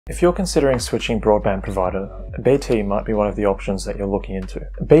If you're considering switching broadband provider, BT might be one of the options that you're looking into.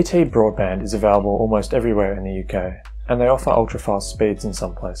 BT Broadband is available almost everywhere in the UK, and they offer ultra-fast speeds in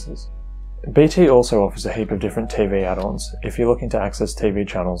some places. BT also offers a heap of different TV add-ons if you're looking to access TV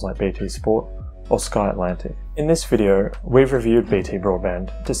channels like BT Sport or Sky Atlantic. In this video, we've reviewed BT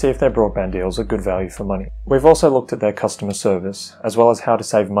Broadband to see if their broadband deals are good value for money. We've also looked at their customer service, as well as how to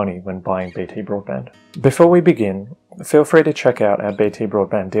save money when buying BT Broadband. Before we begin, feel free to check out our BT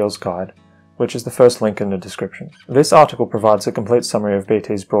Broadband Deals Guide, which is the first link in the description. This article provides a complete summary of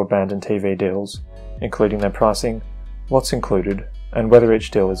BT's broadband and TV deals, including their pricing, what's included, and whether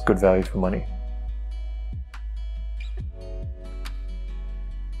each deal is good value for money.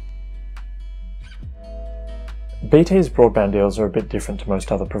 BT's broadband deals are a bit different to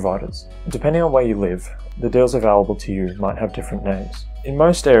most other providers. Depending on where you live, the deals available to you might have different names. In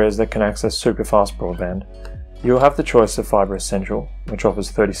most areas that can access super fast broadband, you'll have the choice of Fibre Essential, which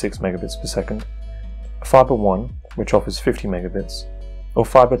offers 36 megabits per second, Fibre 1, which offers 50 megabits, or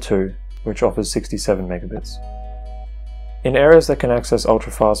Fibre 2, which offers 67 megabits. In areas that can access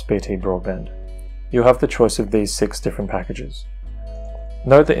ultra-fast BT broadband, you'll have the choice of these 6 different packages.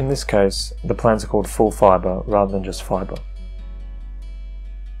 Note that in this case, the plans are called full fibre rather than just fibre.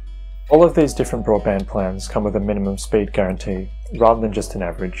 All of these different broadband plans come with a minimum speed guarantee rather than just an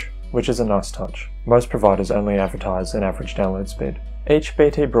average, which is a nice touch. Most providers only advertise an average download speed. Each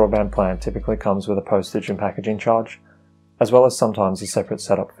BT broadband plan typically comes with a postage and packaging charge, as well as sometimes a separate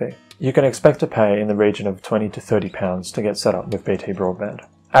setup fee. You can expect to pay in the region of £20 to £30 to get set up with BT Broadband.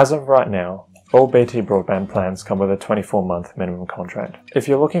 As of right now, all BT Broadband plans come with a 24-month minimum contract. If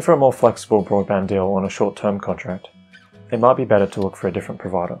you're looking for a more flexible broadband deal on a short-term contract, it might be better to look for a different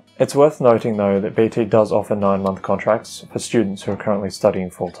provider. It's worth noting though that BT does offer 9-month contracts for students who are currently studying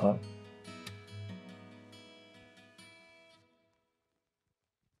full-time.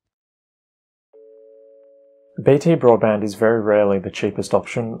 BT Broadband is very rarely the cheapest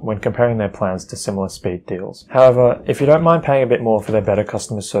option when comparing their plans to similar speed deals. However, if you don't mind paying a bit more for their better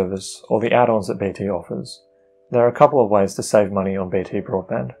customer service or the add-ons that BT offers, there are a couple of ways to save money on BT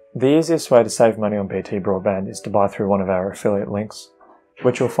Broadband. The easiest way to save money on BT Broadband is to buy through one of our affiliate links,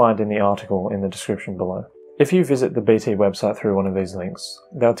 which you'll find in the article in the description below. If you visit the BT website through one of these links,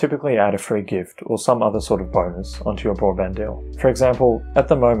 they'll typically add a free gift or some other sort of bonus onto your broadband deal. For example, at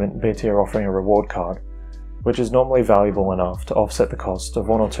the moment BT are offering a reward card, which is normally valuable enough to offset the cost of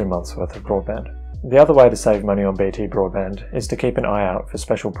 1 or 2 months worth of broadband. The other way to save money on BT Broadband is to keep an eye out for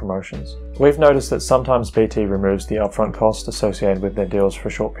special promotions. We've noticed that sometimes BT removes the upfront cost associated with their deals for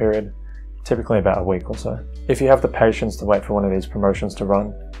a short period, typically about a week or so. If you have the patience to wait for one of these promotions to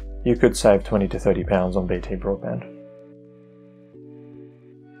run, you could save £20 to £30 on BT Broadband.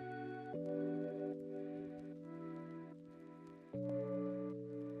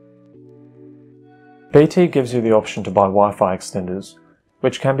 BT gives you the option to buy Wi-Fi extenders,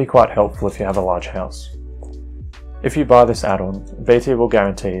 which can be quite helpful if you have a large house. If you buy this add-on, BT will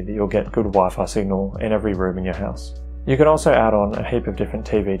guarantee that you'll get good Wi-Fi signal in every room in your house. You can also add on a heap of different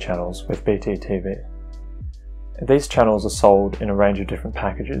TV channels with BT TV. These channels are sold in a range of different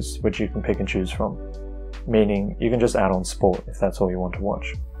packages which you can pick and choose from, meaning you can just add on sport if that's all you want to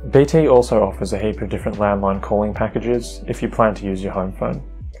watch. BT also offers a heap of different landline calling packages if you plan to use your home phone.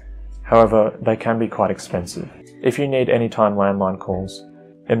 However, they can be quite expensive. If you need anytime landline calls,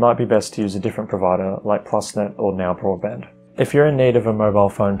 it might be best to use a different provider like PlusNet or Now Broadband. If you're in need of a mobile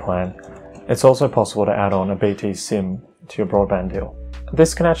phone plan, it's also possible to add on a BT SIM to your broadband deal.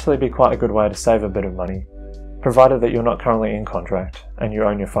 This can actually be quite a good way to save a bit of money, provided that you're not currently in contract and you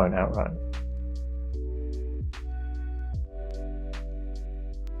own your phone outright.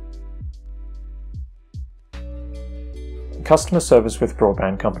 Customer service with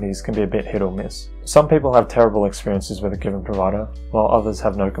broadband companies can be a bit hit or miss. Some people have terrible experiences with a given provider, while others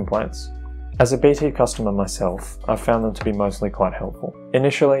have no complaints. As a BT customer myself, I've found them to be mostly quite helpful.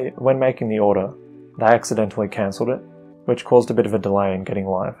 Initially, when making the order, they accidentally cancelled it, which caused a bit of a delay in getting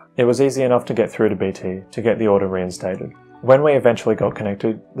live. It was easy enough to get through to BT to get the order reinstated. When we eventually got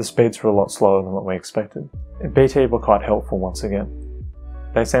connected, the speeds were a lot slower than what we expected. BT were quite helpful once again.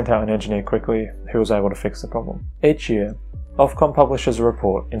 They sent out an engineer quickly who was able to fix the problem. Each year, Ofcom publishes a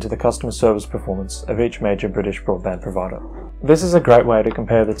report into the customer service performance of each major British broadband provider. This is a great way to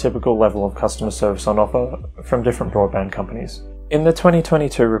compare the typical level of customer service on offer from different broadband companies. In the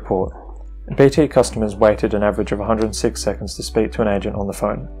 2022 report, BT customers waited an average of 106 seconds to speak to an agent on the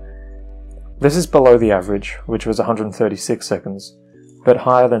phone. This is below the average, which was 136 seconds, but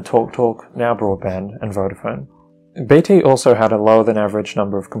higher than TalkTalk, Now Broadband and Vodafone. BT also had a lower than average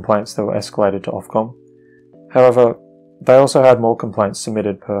number of complaints that were escalated to Ofcom. However, They also had more complaints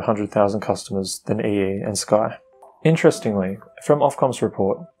submitted per 100,000 customers than EE and Sky. Interestingly, from Ofcom's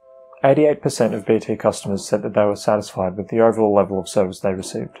report, 88% of BT customers said that they were satisfied with the overall level of service they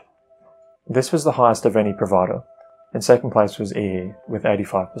received. This was the highest of any provider, and second place was EE with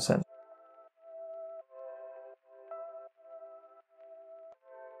 85%.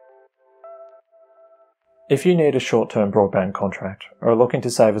 If you need a short-term broadband contract or are looking to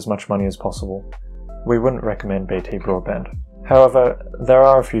save as much money as possible, we wouldn't recommend BT Broadband. However, there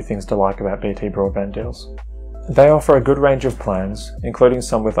are a few things to like about BT Broadband deals. They offer a good range of plans, including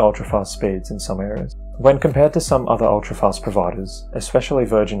some with ultra-fast speeds in some areas. When compared to some other ultra-fast providers, especially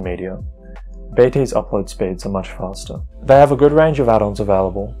Virgin Media, BT's upload speeds are much faster. They have a good range of add-ons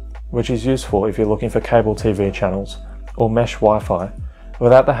available, which is useful if you're looking for cable TV channels or mesh Wi-Fi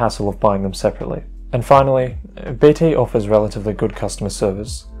without the hassle of buying them separately. And finally, BT offers relatively good customer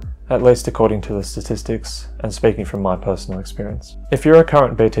service, at least according to the statistics and speaking from my personal experience. If you're a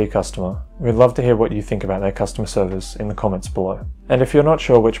current BT customer, we'd love to hear what you think about their customer service in the comments below. And if you're not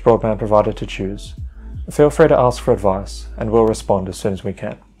sure which broadband provider to choose, feel free to ask for advice and we'll respond as soon as we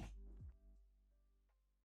can.